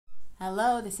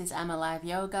Hello, this is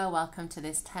EmmaLiveYoga. Welcome to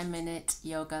this 10-minute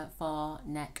yoga for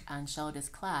neck and shoulders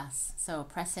class. So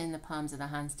pressing the palms of the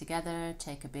hands together,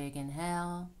 take a big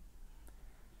inhale.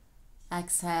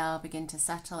 Exhale, begin to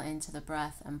settle into the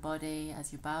breath and body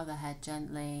as you bow the head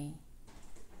gently.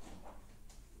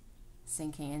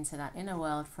 Sinking into that inner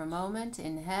world for a moment.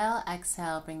 Inhale,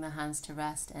 exhale, bring the hands to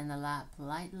rest in the lap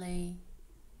lightly.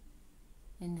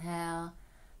 Inhale.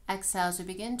 Exhale as we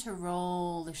begin to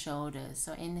roll the shoulders.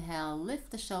 So inhale,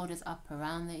 lift the shoulders up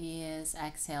around the ears.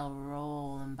 Exhale,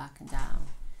 roll them back and down.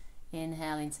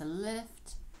 Inhaling to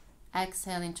lift.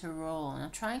 Exhaling to roll. Now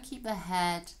try and keep the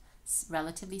head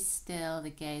relatively still, the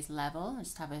gaze level.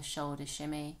 Just have a shoulder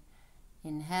shimmy.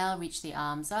 Inhale, reach the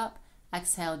arms up.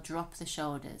 Exhale, drop the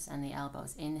shoulders and the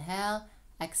elbows. Inhale,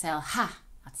 exhale, ha.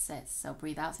 That's it. So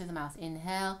breathe out through the mouth.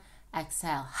 Inhale,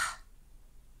 exhale, ha.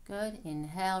 Good.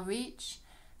 Inhale, reach.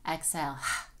 Exhale.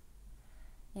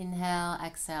 Inhale,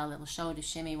 exhale, little shoulder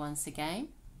shimmy once again.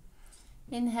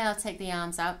 Inhale, take the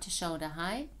arms out to shoulder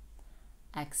height.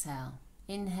 Exhale.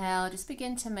 Inhale, just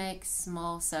begin to make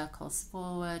small circles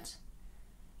forward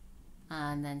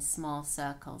and then small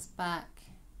circles back.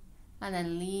 And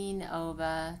then lean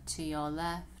over to your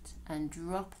left and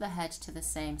drop the head to the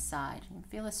same side. You can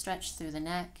feel a stretch through the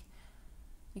neck.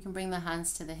 You can bring the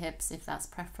hands to the hips if that's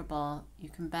preferable. You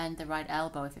can bend the right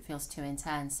elbow if it feels too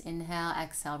intense. Inhale,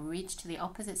 exhale, reach to the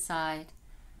opposite side.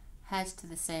 Head to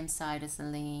the same side as the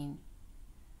lean.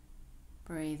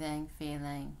 Breathing,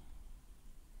 feeling.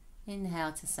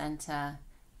 Inhale to center.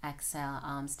 Exhale,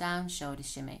 arms down, shoulder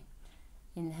shimmy.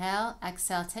 Inhale,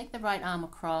 exhale, take the right arm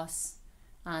across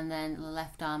and then the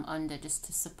left arm under just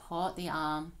to support the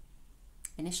arm.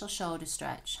 Initial shoulder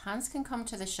stretch. Hands can come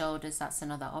to the shoulders, that's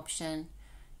another option.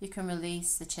 You can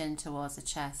release the chin towards the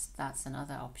chest. That's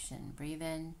another option. Breathe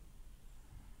in.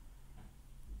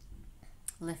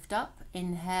 Lift up.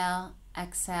 Inhale.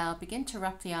 Exhale. Begin to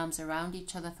wrap the arms around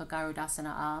each other for garudasana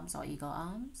arms or eagle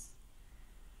arms.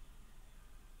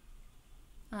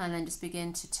 And then just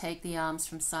begin to take the arms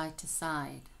from side to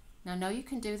side. Now know you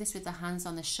can do this with the hands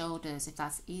on the shoulders if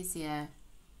that's easier,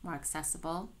 more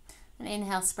accessible. And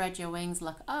inhale, spread your wings,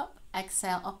 look up.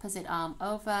 Exhale, opposite arm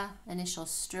over. Initial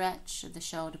stretch of the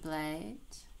shoulder blade.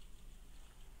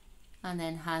 And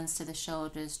then hands to the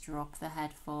shoulders, drop the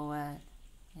head forward.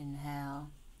 Inhale.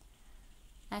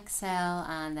 Exhale,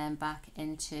 and then back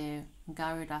into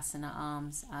garudasana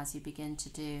arms as you begin to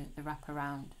do the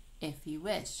wraparound, if you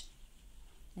wish.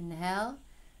 Inhale.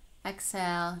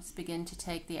 Exhale, just begin to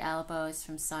take the elbows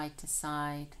from side to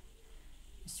side.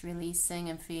 Just releasing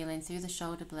and feeling through the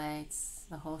shoulder blades,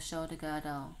 the whole shoulder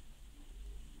girdle.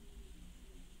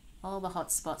 All the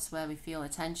hot spots where we feel the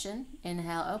tension.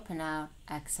 Inhale, open out.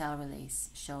 Exhale, release.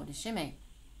 Shoulder shimmy.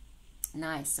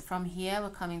 Nice. So from here,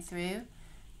 we're coming through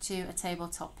to a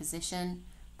tabletop position.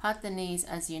 Pad the knees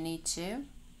as you need to.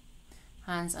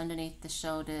 Hands underneath the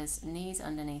shoulders, knees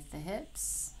underneath the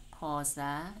hips. Pause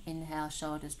there. Inhale,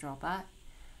 shoulders draw back.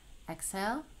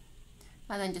 Exhale.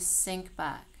 And then just sink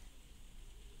back.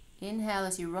 Inhale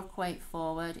as you rock weight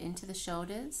forward into the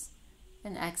shoulders.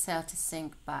 And exhale to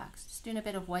sink back. So just doing a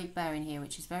bit of weight bearing here,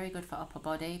 which is very good for upper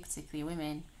body, particularly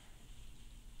women.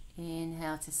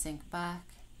 Inhale to sink back.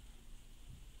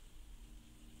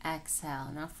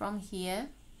 Exhale. Now from here,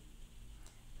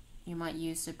 you might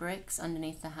use the bricks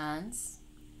underneath the hands.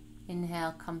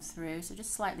 Inhale, come through, so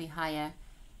just slightly higher.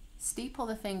 Steeple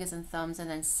the fingers and thumbs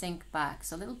and then sink back.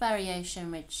 So a little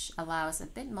variation which allows a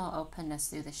bit more openness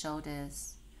through the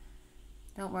shoulders.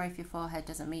 Don't worry if your forehead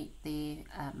doesn't meet the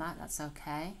mat, that's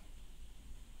okay.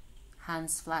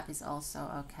 Hands flat is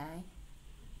also okay.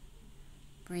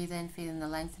 Breathe in, feeling the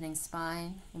lengthening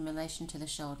spine in relation to the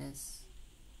shoulders.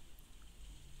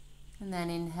 And then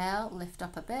inhale, lift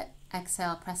up a bit.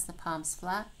 Exhale, press the palms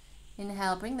flat.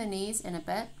 Inhale, bring the knees in a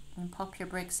bit and pop your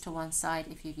bricks to one side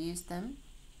if you've used them.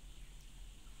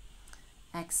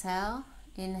 Exhale,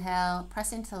 inhale,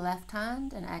 press into the left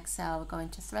hand, and exhale, we're going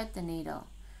to thread the needle.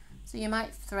 So you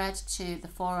might thread to the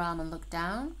forearm and look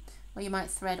down, or you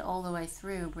might thread all the way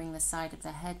through, bring the side of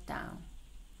the head down.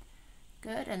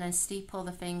 Good, and then steeple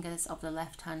the fingers of the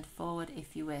left hand forward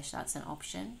if you wish, that's an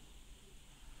option.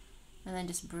 And then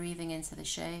just breathing into the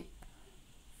shape,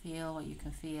 feel what you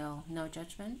can feel, no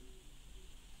judgment.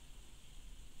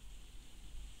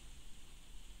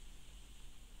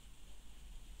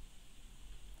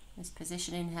 This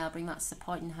position, inhale, bring that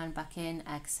supporting hand back in,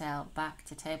 exhale, back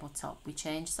to tabletop. We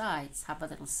change sides, have a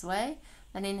little sway,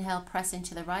 then inhale, press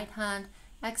into the right hand,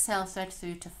 exhale, thread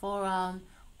through to forearm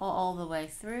or all the way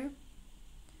through.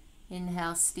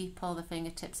 Inhale, steeple the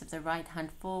fingertips of the right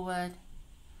hand forward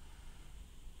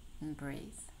and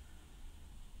breathe.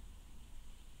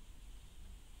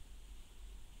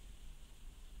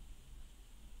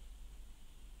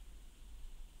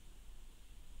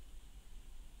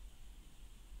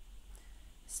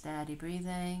 Steady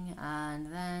breathing,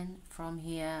 and then from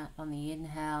here on the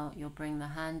inhale you'll bring the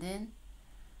hand in.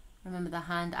 Remember, the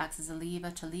hand acts as a lever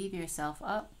to lever yourself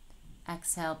up.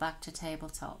 Exhale, back to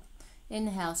tabletop.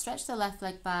 Inhale, stretch the left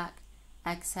leg back.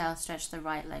 Exhale, stretch the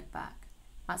right leg back.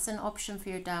 That's an option for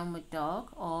your downward dog,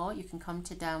 or you can come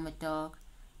to downward dog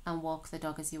and walk the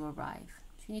dog as you arrive.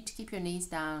 If you need to keep your knees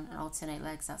down and alternate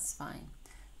legs, that's fine.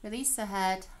 Release the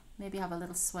head, maybe have a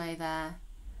little sway there.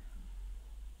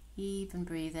 Even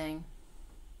breathing.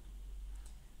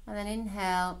 And then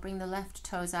inhale, bring the left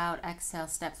toes out. Exhale,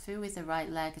 step through with the right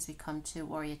leg as we come to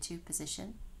Warrior Two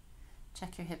position.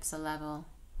 Check your hips are level.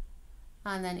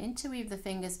 And then interweave the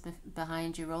fingers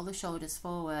behind you, roll the shoulders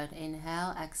forward.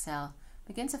 Inhale, exhale.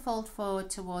 Begin to fold forward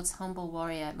towards Humble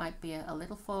Warrior. It might be a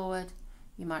little forward.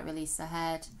 You might release the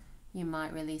head. You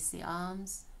might release the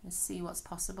arms. Let's see what's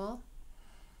possible.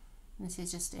 This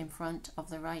is just in front of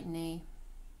the right knee.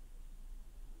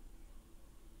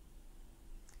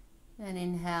 And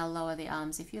inhale, lower the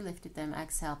arms if you lifted them.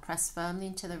 Exhale, press firmly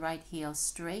into the right heel,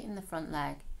 straighten the front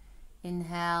leg.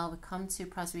 Inhale, we come to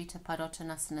Prasarita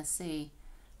Padotanasana C.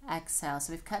 Exhale,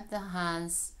 so we've kept the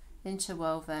hands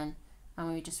interwoven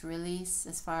and we just release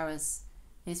as far as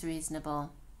is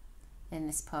reasonable in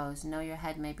this pose. Know your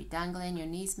head may be dangling, your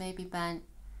knees may be bent.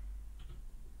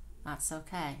 That's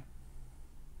okay.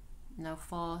 No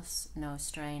force, no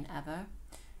strain ever.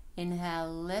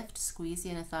 Inhale, lift, squeeze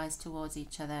the inner thighs towards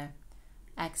each other.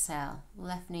 Exhale,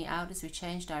 left knee out as we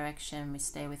change direction. We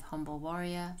stay with Humble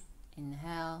Warrior.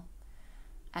 Inhale.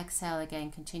 Exhale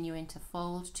again, continuing to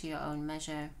fold to your own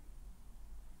measure.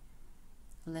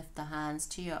 Lift the hands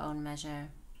to your own measure.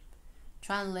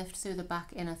 Try and lift through the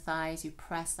back inner thighs. You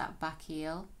press that back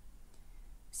heel.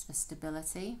 It's for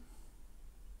stability.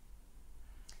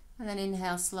 And then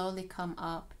inhale, slowly come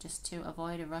up just to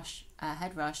avoid a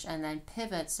head rush, and then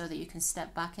pivot so that you can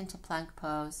step back into plank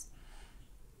pose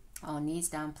or knees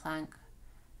down plank.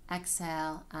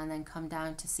 Exhale and then come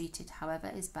down to seated,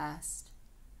 however is best.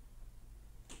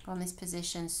 From this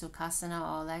position, sukhasana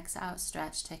or legs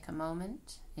outstretched, take a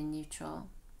moment in neutral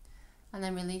and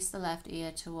then release the left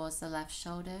ear towards the left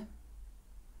shoulder.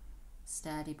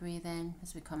 Steady breathing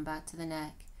as we come back to the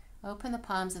neck. Open the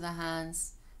palms of the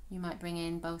hands. You might bring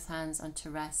in both hands onto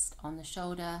rest on the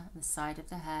shoulder and the side of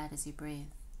the head as you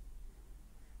breathe.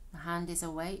 The hand is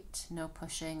a weight, no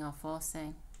pushing or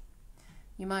forcing.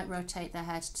 You might rotate the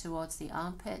head towards the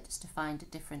armpit just to find a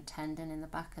different tendon in the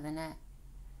back of the neck.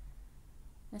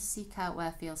 Just seek out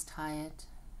where feels tired,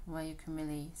 where you can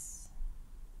release.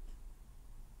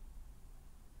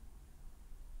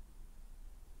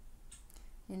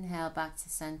 Inhale back to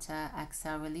center.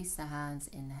 Exhale, release the hands.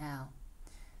 Inhale.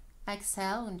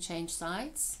 Exhale and change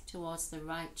sides towards the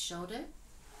right shoulder.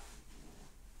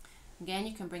 Again,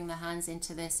 you can bring the hands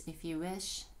into this if you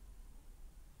wish.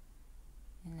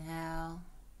 Inhale,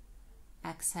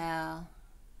 exhale.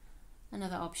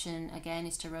 Another option again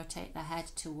is to rotate the head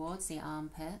towards the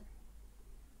armpit.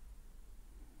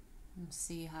 And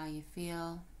see how you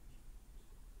feel.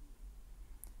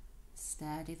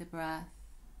 Steady the breath.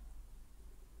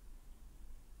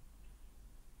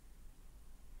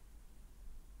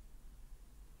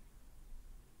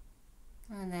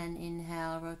 And then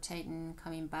inhale, rotating,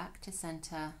 coming back to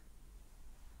center.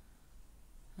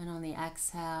 And on the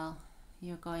exhale,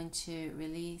 you're going to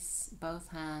release both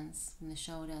hands from the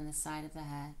shoulder and the side of the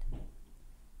head.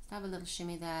 Just have a little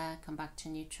shimmy there, come back to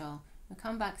neutral. And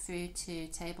come back through to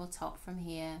tabletop from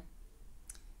here.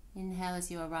 Inhale as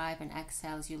you arrive and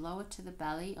exhale as you lower to the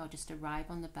belly or just arrive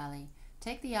on the belly.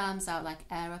 Take the arms out like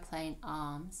aeroplane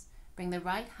arms. Bring the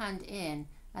right hand in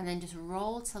and then just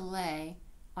roll to lay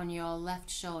on your left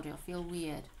shoulder. It'll feel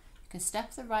weird. You can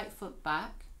step the right foot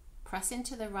back, press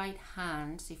into the right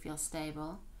hand so you feel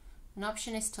stable. An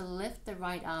option is to lift the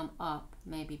right arm up,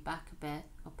 maybe back a bit,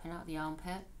 open out the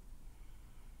armpit.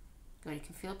 Good, you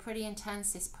can feel pretty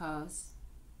intense this pose.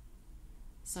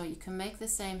 So you can make the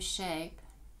same shape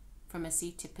from a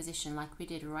seated position like we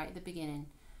did right at the beginning.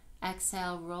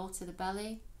 Exhale, roll to the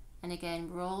belly, and again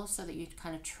roll so that you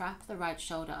kind of trap the right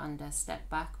shoulder under. Step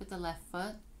back with the left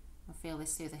foot, and feel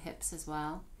this through the hips as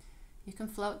well. You can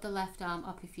float the left arm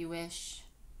up if you wish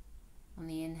on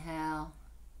the inhale.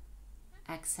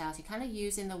 Exhale, so you're kind of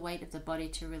using the weight of the body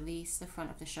to release the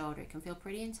front of the shoulder. It can feel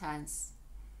pretty intense.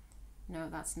 No,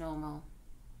 that's normal.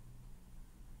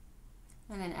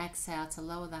 And then exhale to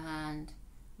lower the hand,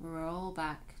 roll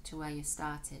back to where you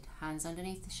started. Hands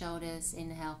underneath the shoulders,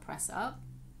 inhale, press up,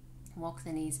 walk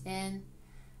the knees in.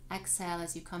 Exhale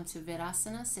as you come to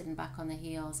Virasana, sitting back on the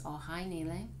heels or high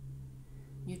kneeling.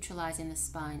 Neutralizing the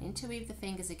spine. Interweave the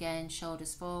fingers again,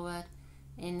 shoulders forward.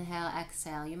 Inhale,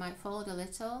 exhale. You might fold a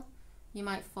little You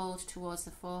might fold towards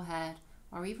the forehead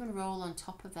or even roll on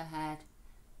top of the head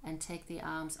and take the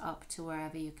arms up to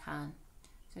wherever you can.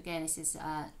 So again, this is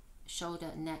a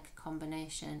shoulder neck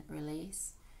combination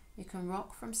release. You can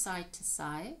rock from side to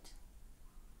side.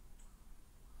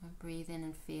 And breathe in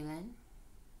and feel in.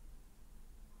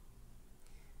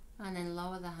 And then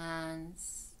lower the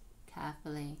hands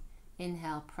carefully.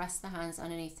 Inhale, press the hands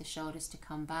underneath the shoulders to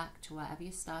come back to wherever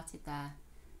you started there.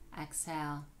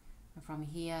 Exhale, and from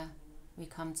here we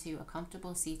come to a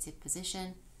comfortable seated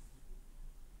position.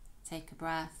 Take a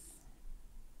breath.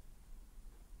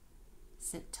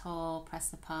 Sit tall, press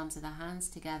the palms of the hands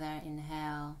together.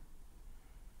 Inhale.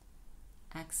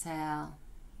 Exhale.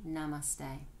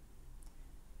 Namaste.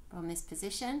 From this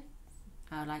position,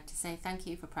 I would like to say thank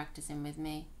you for practicing with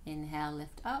me. Inhale,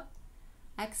 lift up.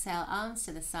 Exhale, arms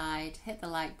to the side. Hit the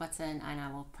like button and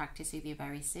I will practice with you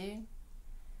very soon.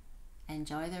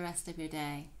 Enjoy the rest of your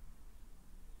day.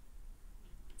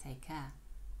 Take care.